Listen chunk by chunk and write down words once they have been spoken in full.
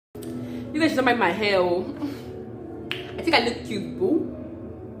guys should not mind my hair. Oh. I think I look cute, boo.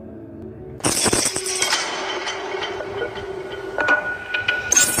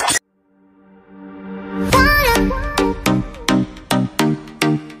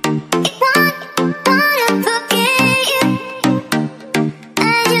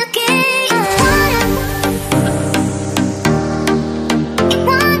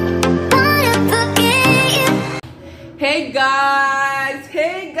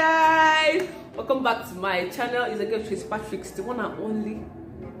 Hey guys, welcome back to my channel. It's a girl Tracyejiofor, the one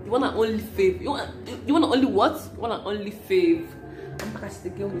and only fave. You want to only what? You want to only fave. I'm back at the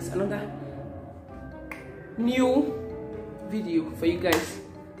girl with another new video for you guys.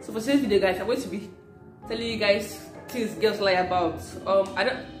 So for today's video, guys, I'm going to be telling you guys things girls lie about.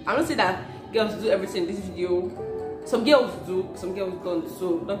 I'm not saying that girls do everything in this video. Some girls do, some girls don't.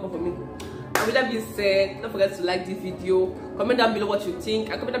 So don't come for me. And with that being said, don't forget to like this video, comment down below what you think,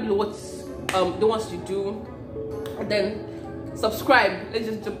 and comment down below what they want you to do, and then subscribe. Let's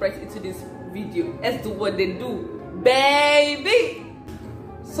just jump right into this video. Let's do what they do, baby.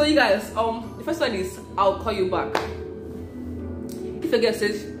 So you guys, the first one is I'll call you back. If a girl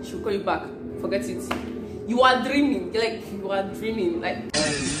says she'll call you back, forget it. You are dreaming. You are dreaming. Like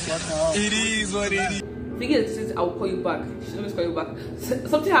it is what it is. Figure says I'll call you back. She always call you back.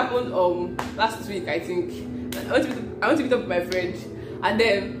 Something happened last week, I think. I went to meet up with my friend, and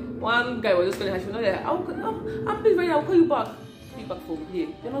then one guy was just calling her. She was like, I'm please ready, I'll call you back. Call you back from here.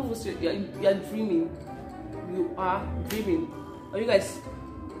 You're not supposed to. You are dreaming. You are dreaming. Oh, you guys,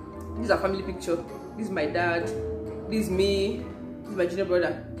 this is a family picture. This is my dad. This is me. This is my junior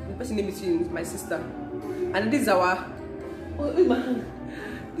brother. The person in between is my sister. And this is our this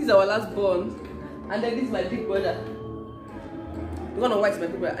is our last born. And then this is my big brother. The one on white is my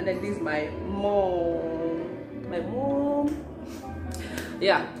big brother. And then this is my mom. My mom.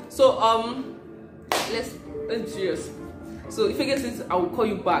 Yeah. So let's be serious. So if a girl says I will call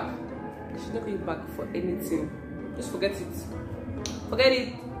you back, I should not call you back for anything. Just forget it. Forget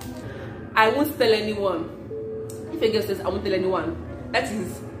it. I won't tell anyone. If a girl says I won't tell anyone, that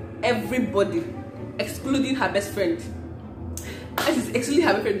is everybody, excluding her best friend. That is excluding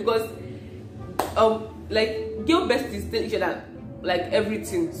her best friend, because like girl besties tell each other like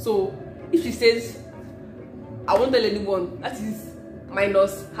everything. So if she says I won't tell anyone, that is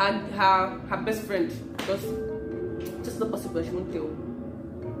minus her best friend, because just not possible she won't tell.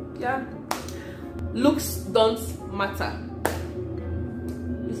 Yeah, looks don't matter.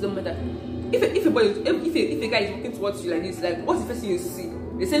 Looks don't matter. If a guy is walking towards you like this, like what's the first thing you see?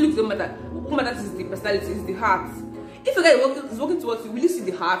 They say looks don't matter. What matters is the personality, is the heart. If a guy is walking towards you, will you see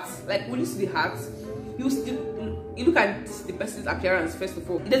the heart? Like, will you see the heart? You look at the person's appearance first of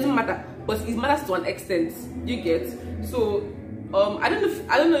all. It doesn't matter, but it matters to an extent. You get? So I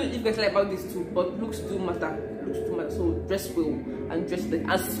don't know if you guys like about this too, but looks do matter. Looks do matter. So dress well and dress like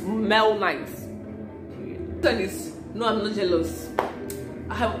and smell nice. This one is no, I'm not jealous.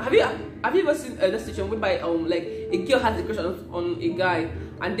 Have you ever seen a situation whereby like a girl has a crush on a guy,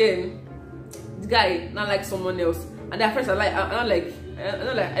 and then the guy not like someone else, and their friends are like, I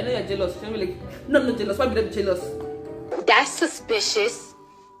know you're jealous. She'll be like, no, I'm not jealous. Why would I be jealous? That's suspicious.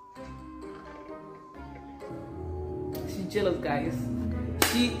 She's jealous, guys.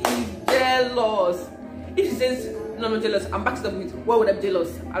 She is jealous. If she says, no, I'm not jealous, I'm backed up with, why would I be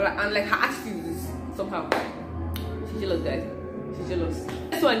jealous? And like her attitude is somehow. She's jealous, guys. She's jealous.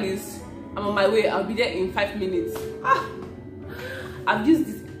 This one is, I'm on my way. I'll be there in 5 minutes. I've used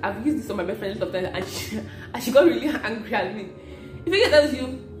this on my best friend a lot of times, and she got really angry at me. If a girl tells you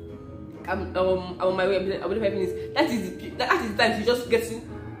I'm on my way, I'll be 5 minutes, that is the time she's just getting,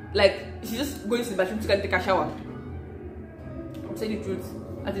 like, she's just going to the bathroom to go and take a shower. I'm saying the truth.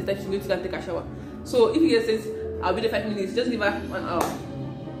 That is the time she's going to go and take a shower. So if a girl says I'll be there 5 minutes, just give her 1 hour.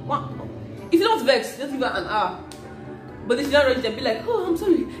 If you're not vexed, just give her an hour. But if she's not ready, they'll be like, oh, I'm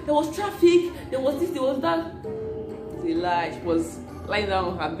sorry, there was traffic, there was this, there was that. It's a lie. She was lying down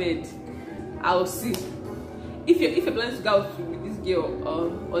on her bed. I'll see. If you're planning to go out with this girl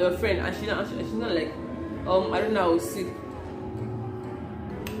or your friend, and she's not like, I don't know, I'll see.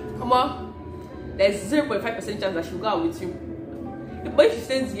 Come on, there's 0.5% chance that she'll go out with you. But if she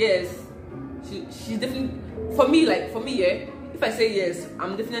says yes, she's definitely, for me, yeah. If I say yes,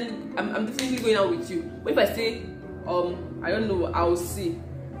 I'm definitely going out with you. But if I say I don't know, I'll see,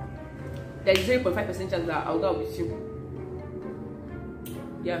 there's 0.5% chance that I'll go out with you.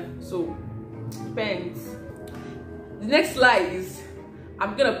 Yeah, so depends. The next lie is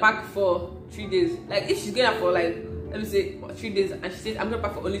I'm gonna pack for 3 days. Like if she's going out for like, let me say 3 days, and she says I'm gonna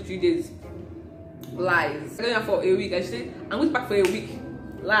pack for only 3 days. Lies. I'm going out for a week, and she says I'm going to pack for a week.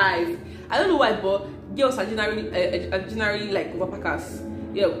 live. I don't know why, but girls are generally like overpackers.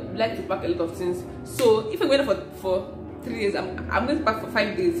 Yeah, we like to pack a lot of things. So if I'm going out for 3 days, I'm going to pack for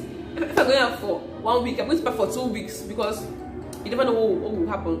 5 days. If I'm going out for 1 week, I'm going to pack for 2 weeks, because you never know what will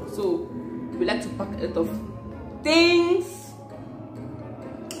happen. So we like to pack a lot of things.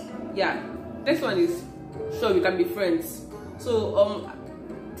 Yeah, next one is sure we can be friends. So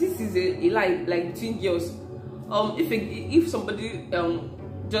this is a lie, like between girls. If somebody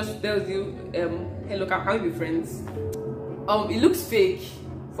just tells you hello, can we be friends, it looks fake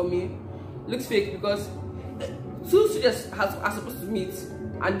for me. It looks fake because two strangers are supposed to meet,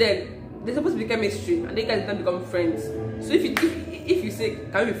 and then they're supposed to be chemistry, and they guys can become friends. So if you say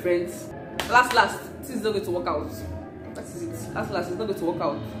can we be friends, last this is not going to work out. That is it. Last it's not going to work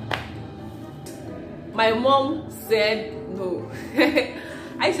out. My mom said no.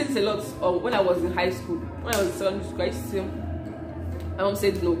 I said this a lot when I was in high school. When I was in secondary school, I used to say my mom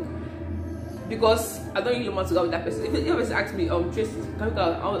said no, because I don't really want to go with that person. If you always ask me, Tracy, can we go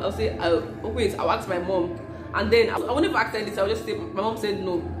out? I'll say, wait, I'll ask my mom. And then I won't even ask her this, I'll just say my mom said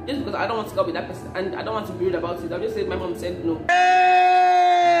no, just because I don't want to go with that person and I don't want to be rude about it. I'll just say my mom said no.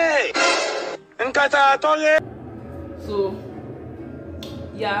 Hey! So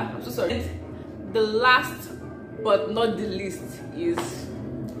yeah, I'm so sorry. The last but not the least is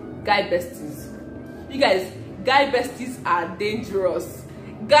guy besties. You guys, guy besties are dangerous.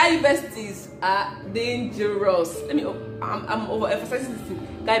 Guy besties are dangerous. I'm overemphasizing this thing.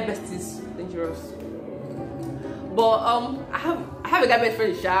 Guy besties dangerous. But I have a guy best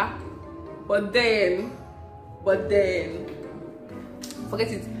friend, Sha. But then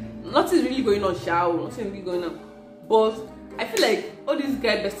forget it. Nothing's really going on, Sha. Nothing really going on. But I feel like all these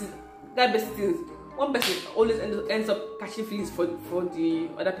guy besties, one person always ends up catching feelings for the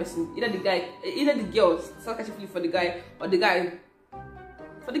other person. Either the girl starts catching feelings for the guy, or the guy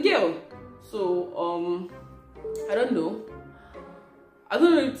for the girl. So I don't know. I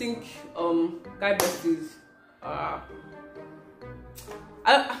don't really think guy besties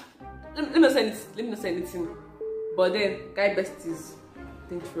let me not say anything. But then guy besties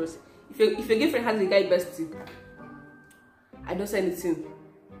dangerous. If your girlfriend has a guy bestie, I don't say anything.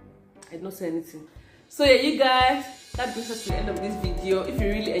 So yeah, you guys, that brings us to the end of this video. If you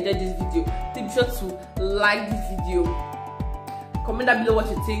really enjoyed this video, please be sure to like this video, comment down below what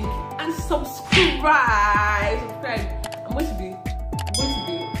you think, and subscribe. I'm going to be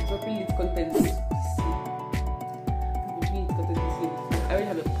dropping lit content this week. I already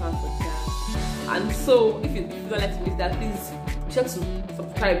have a plan for that. And so if you don't like to miss that, please be sure to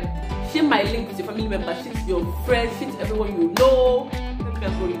subscribe. Share my link with your family members, share to your friends, share to everyone you know.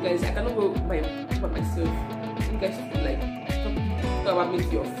 Let me go, you guys. I cannot go by myself. You guys should like talk about me to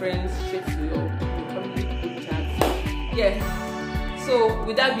your friends, share to your family group chat. Yeah. So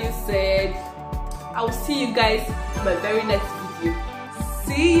with that being said, I will see you guys in my very next video.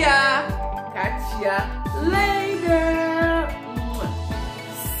 See ya. Catch ya later.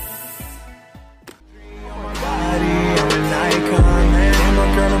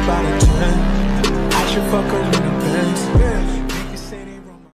 About a 10, I should fuck her in the Benz.